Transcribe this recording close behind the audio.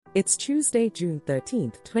It's Tuesday, June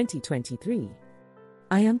 13th, 2023.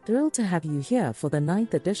 I am thrilled to have you here for the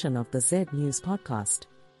 9th edition of the Z News Podcast.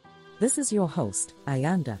 This is your host,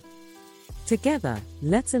 Ayanda. Together,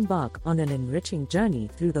 let's embark on an enriching journey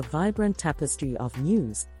through the vibrant tapestry of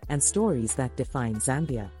news and stories that define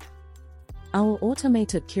Zambia. Our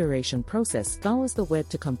automated curation process scours the web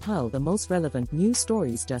to compile the most relevant news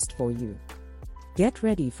stories just for you. Get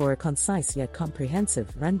ready for a concise yet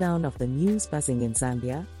comprehensive rundown of the news buzzing in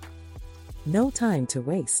Zambia. No time to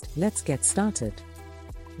waste, let's get started.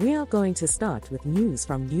 We are going to start with news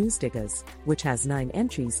from Newsdiggers, which has 9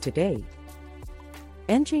 entries today.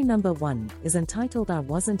 Entry number 1 is entitled "I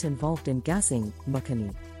Wasn't Involved in Gassing,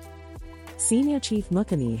 Mukani." Senior Chief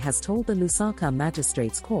Mukani has told the Lusaka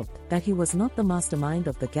Magistrates Court that he was not the mastermind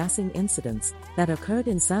of the gassing incidents that occurred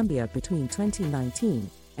in Zambia between 2019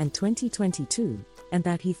 and 2022, and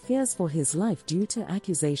that he fears for his life due to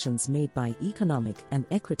accusations made by Economic and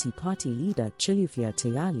Equity Party leader Chilufya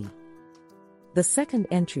Tayali. The second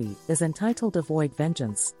entry is entitled "Avoid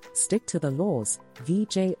Vengeance, Stick to the Laws,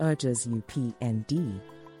 VJ urges UPND."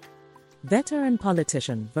 Veteran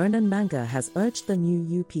politician Vernon Manga has urged the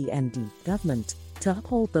new UPND government to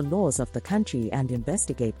uphold the laws of the country and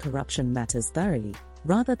investigate corruption matters thoroughly,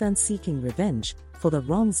 rather than seeking revenge for the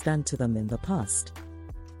wrongs done to them in the past.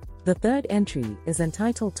 The third entry is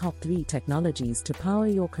entitled "Top 3 Technologies to Power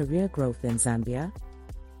Your Career Growth in Zambia."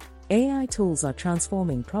 AI tools are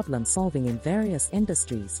transforming problem-solving in various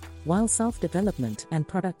industries, while self-development and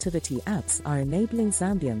productivity apps are enabling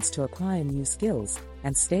Zambians to acquire new skills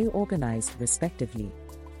and stay organized respectively.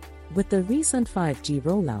 With the recent 5G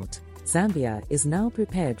rollout, Zambia is now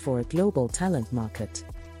prepared for a global talent market.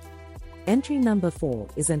 Entry number 4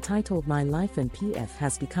 is entitled "My Life in PF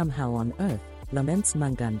Has Become Hell on Earth, Laments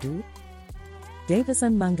Mangandu."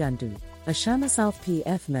 Davison Mangandu, a Shama South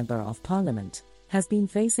PF member of parliament, has been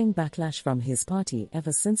facing backlash from his party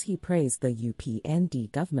ever since he praised the UPND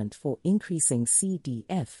government for increasing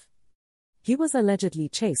CDF. He was allegedly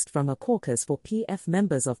chased from a caucus for PF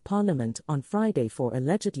members of parliament on Friday for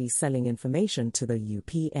allegedly selling information to the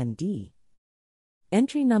UPND.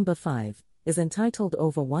 Entry number 5 is entitled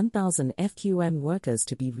 "Over 1,000 FQM workers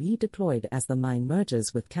to be redeployed as the mine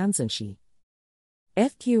merges with Kansanshi."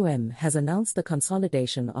 FQM has announced the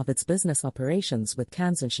consolidation of its business operations with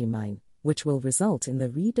Kansanshi mine, which will result in the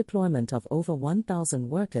redeployment of over 1,000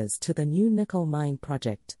 workers to the new nickel mine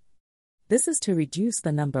project. This is to reduce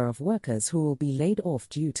the number of workers who will be laid off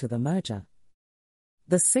due to the merger.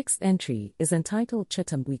 The sixth entry is entitled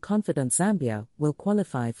 "Chitembwe Confident Zambia Will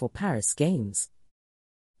Qualify for Paris Games."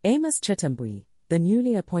 Amos Chitembwe, the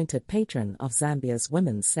newly appointed patron of Zambia's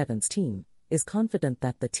women's sevens team, is confident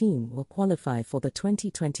that the team will qualify for the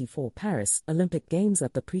 2024 Paris Olympic Games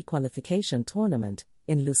at the pre-qualification tournament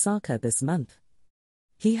in Lusaka this month.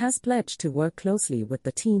 He has pledged to work closely with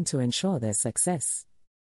the team to ensure their success.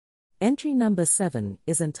 Entry number 7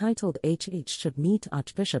 is entitled "HH Should Meet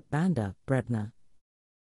Archbishop Banda, Brebna."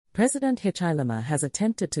 President Hichilema has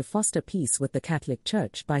attempted to foster peace with the Catholic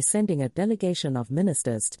Church by sending a delegation of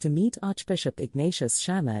ministers to meet Archbishop Ignatius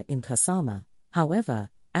Shama in Kasama. However,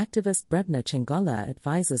 activist Brebna Chingola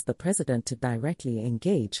advises the president to directly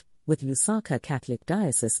engage with Lusaka Catholic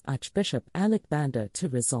Diocese Archbishop Alec Banda to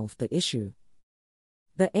resolve the issue.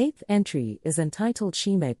 The 8th entry is entitled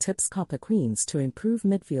 "Shime Tips Copper Queens to Improve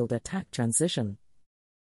Midfield Attack Transition."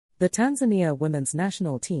 The Tanzania women's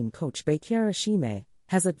national team coach Bakira Shime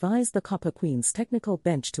has advised the Copper Queens technical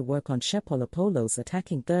bench to work on Shepolopolo's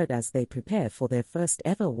attacking third as they prepare for their first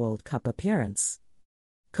ever World Cup appearance.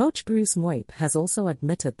 Coach Bruce Moip has also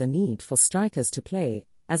admitted the need for strikers to play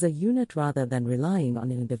as a unit rather than relying on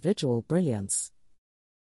individual brilliance.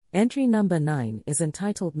 Entry number 9 is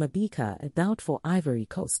entitled "Mabika A Doubt for Ivory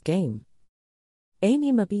Coast Game."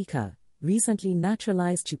 Amy Mabika, recently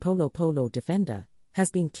naturalized Chipolopolo defender, has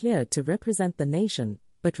been cleared to represent the nation,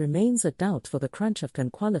 but remains a doubt for the Crunch of Can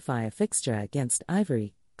qualifier fixture against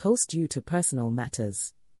Ivory Coast due to personal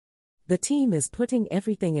matters. The team is putting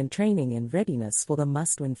everything in training in readiness for the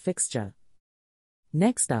must-win fixture.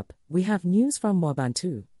 Next up, we have news from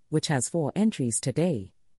Mwabantu, which has 4 entries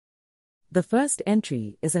today. The first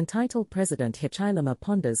entry is entitled "President Hichilema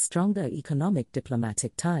Ponders Stronger Economic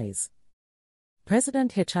Diplomatic Ties."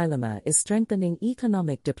 President Hichilema is strengthening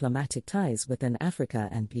economic diplomatic ties within Africa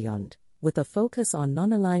and beyond, with a focus on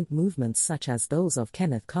non-aligned movements such as those of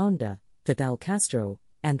Kenneth Kaunda, Fidel Castro,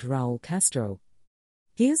 and Raul Castro.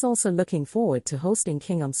 He is also looking forward to hosting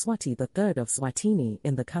King Mswati III of Swatini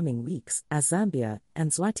in the coming weeks, as Zambia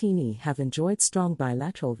and Swatini have enjoyed strong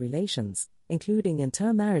bilateral relations, including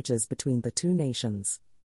intermarriages between the two nations.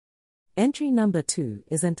 Entry number 2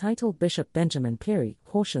 is entitled Bishop Benjamin Phiri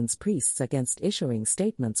cautions priests against issuing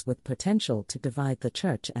statements with potential to divide the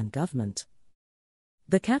church and government.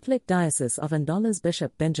 The Catholic Diocese of Ndola's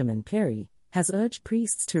Bishop Benjamin Phiri has urged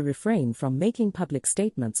priests to refrain from making public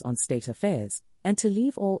statements on state affairs, and to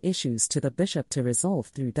leave all issues to the bishop to resolve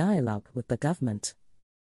through dialogue with the government.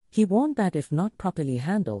 He warned that if not properly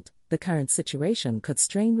handled, the current situation could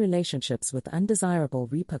strain relationships with undesirable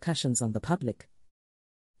repercussions on the public.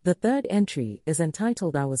 The third entry is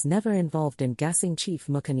entitled I was never involved in gassing. Chief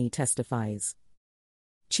Mukani testifies.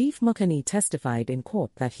 Chief Mukani testified in court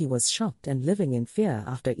that he was shocked and living in fear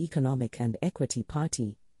after Economic and Equity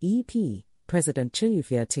Party, EP, President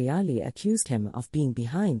Chilufya Tayali accused him of being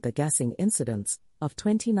behind the gassing incidents of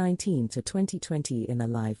 2019 to 2020 in a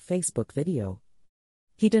live Facebook video.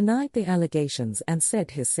 He denied the allegations and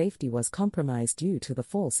said his safety was compromised due to the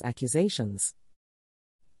false accusations.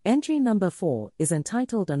 Entry number 4 is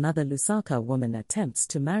entitled Another Lusaka Woman Attempts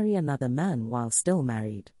to Marry Another Man While Still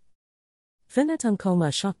Married. Finat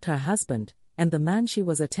Nkoma shocked her husband and the man she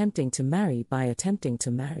was attempting to marry by attempting to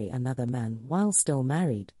marry another man while still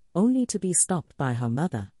married, only to be stopped by her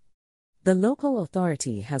mother. The local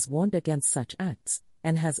authority has warned against such acts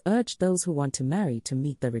and has urged those who want to marry to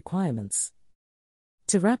meet the requirements.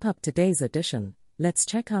 To wrap up today's edition, let's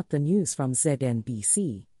check out the news from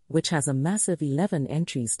ZNBC, which has a massive 11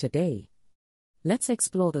 entries today. Let's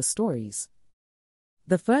explore the stories.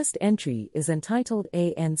 The first entry is entitled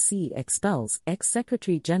ANC Expels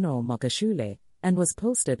Ex-Secretary General Magashule and was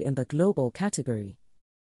posted in the Global category.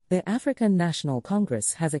 The African National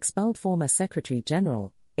Congress has expelled former Secretary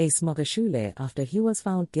General Ace Magashule after he was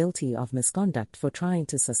found guilty of misconduct for trying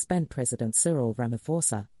to suspend President Cyril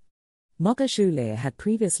Ramaphosa. Magashule had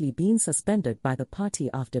previously been suspended by the party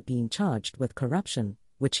after being charged with corruption,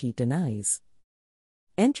 which he denies.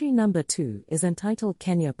 Entry number 2 is entitled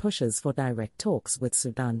Kenya Pushes for Direct Talks with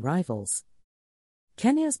Sudan Rivals.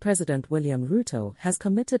 Kenya's President William Ruto has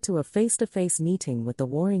committed to a face-to-face meeting with the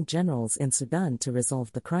warring generals in Sudan to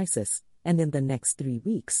resolve the crisis, and in the next 3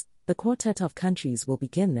 weeks, the quartet of countries will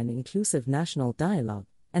begin an inclusive national dialogue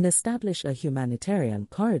and establish a humanitarian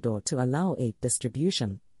corridor to allow aid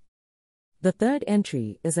distribution. The third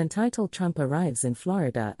entry is entitled Trump Arrives in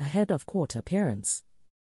Florida Ahead of Court Appearance.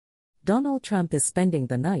 Donald Trump is spending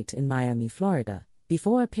the night in Miami, Florida,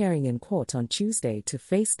 before appearing in court on Tuesday to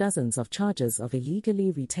face dozens of charges of illegally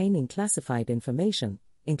retaining classified information,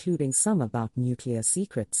 including some about nuclear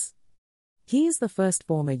secrets. He is the first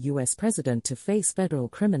former U.S. president to face federal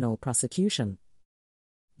criminal prosecution.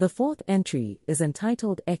 The fourth entry is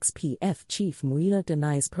entitled XPF Chief Muila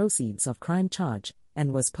Denies Proceeds of Crime Charge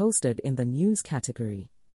and was posted in the News category.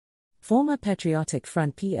 Former Patriotic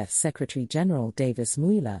Front PF Secretary General Davis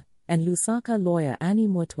Muila and Lusaka lawyer Annie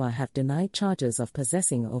Mutwa have denied charges of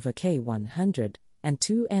possessing over K100 and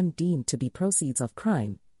 2M deemed to be proceeds of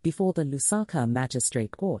crime before the Lusaka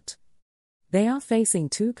Magistrate Court. They are facing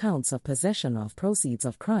 2 counts of possession of proceeds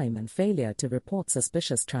of crime and failure to report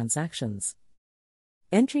suspicious transactions.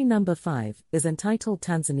 Entry number 5 is entitled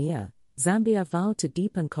Tanzania, Zambia Vow to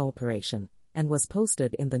Deepen Cooperation and was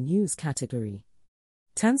posted in the News category.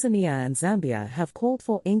 Tanzania and Zambia have called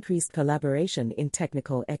for increased collaboration in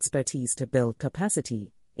technical expertise to build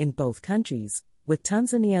capacity in both countries, with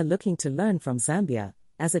Tanzania looking to learn from Zambia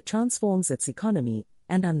as it transforms its economy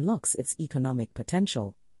and unlocks its economic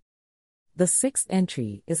potential. The sixth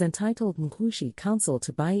entry is entitled Mkushi Council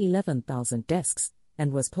to Buy 11,000 Desks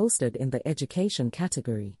and was posted in the Education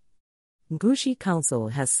category. Mkushi Council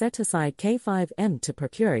has set aside K5M to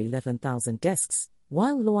procure 11,000 desks,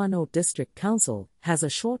 while Loano District Council has a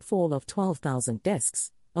shortfall of 12,000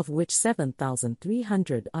 desks, of which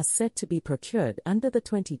 7,300 are set to be procured under the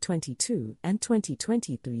 2022 and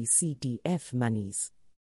 2023 CDF monies.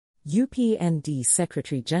 UPND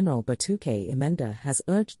Secretary General Batuke Imenda has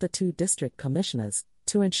urged the 2 district commissioners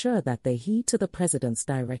to ensure that they heed to the President's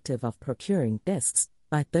directive of procuring desks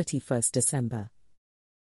by 31st December.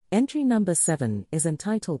 Entry number 7 is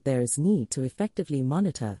entitled There is Need to Effectively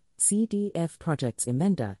Monitor CDF Projects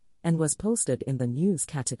Imenda and was posted in the News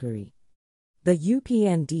category. The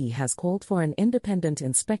UPND has called for an independent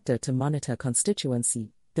inspector to monitor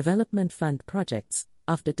constituency development fund projects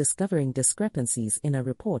after discovering discrepancies in a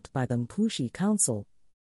report by the Mkushi Council.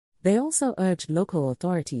 They also urged local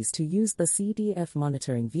authorities to use the CDF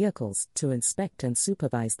monitoring vehicles to inspect and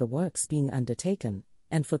supervise the works being undertaken,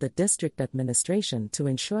 and for the district administration to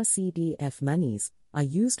ensure CDF monies are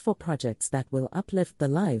used for projects that will uplift the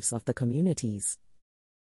lives of the communities.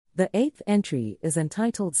 The eighth entry is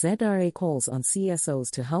entitled ZRA Calls on CSOs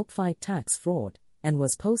to Help Fight Tax Fraud and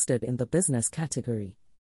was posted in the Business category.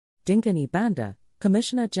 Dingani Banda,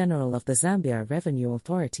 Commissioner General of the Zambia Revenue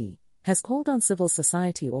Authority, has called on civil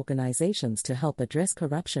society organizations to help address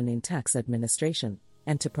corruption in tax administration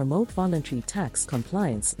and to promote voluntary tax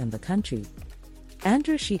compliance in the country.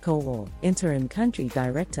 Andrew Shikowo, Interim Country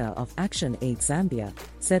Director of Action Aid Zambia,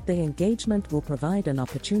 said the engagement will provide an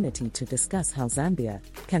opportunity to discuss how Zambia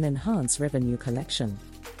can enhance revenue collection.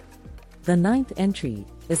 The ninth entry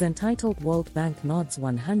is entitled World Bank Nods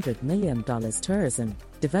 $100 Million Tourism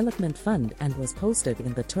Development Fund and was posted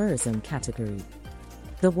in the tourism category.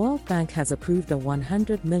 The World Bank has approved a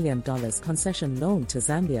 $100 million concession loan to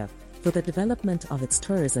Zambia for the development of its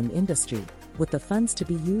tourism industry, with the funds to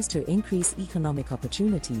be used to increase economic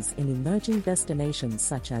opportunities in emerging destinations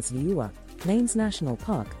such as Liuwa, Plains National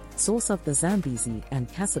Park, source of the Zambezi, and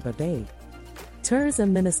Kasaba Bay.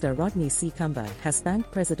 Tourism Minister Rodney Sikamba has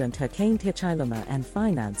thanked President Hakainde Hichilema and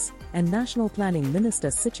Finance and National Planning Minister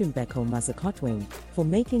Sithumbeko Mazikotwane for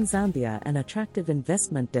making Zambia an attractive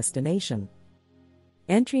investment destination.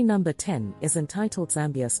 Entry number 10 is entitled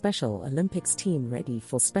Zambia Special Olympics Team Ready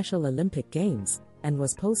for Special Olympic Games and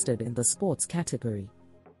was posted in the sports category.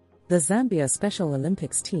 The Zambia Special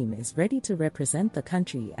Olympics team is ready to represent the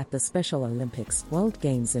country at the Special Olympics World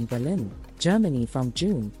Games in Berlin, Germany from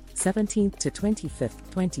June 17 to 25,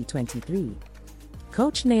 2023.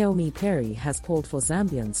 Coach Naomi Perry has called for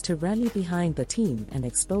Zambians to rally behind the team and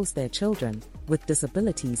expose their children with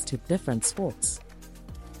disabilities to different sports.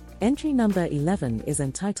 Entry number 11 is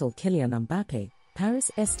entitled Kylian Mbappé,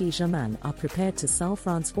 Paris Saint-Germain are prepared to sell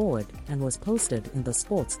France forward and was posted in the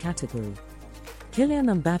sports category.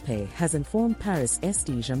 Kylian Mbappé has informed Paris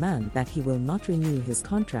Saint-Germain that he will not renew his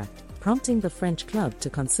contract, prompting the French club to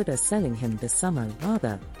consider selling him this summer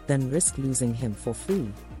rather than risk losing him for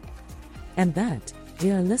free. And that,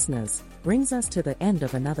 dear listeners, brings us to the end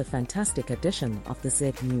of another fantastic edition of the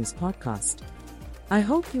Z News podcast. I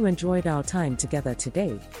hope you enjoyed our time together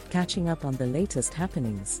today, catching up on the latest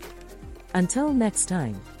happenings. Until next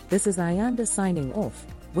time, this is Ayanda signing off,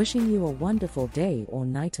 wishing you a wonderful day or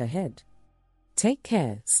night ahead. Take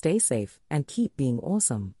care, stay safe, and keep being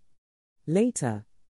awesome. Later.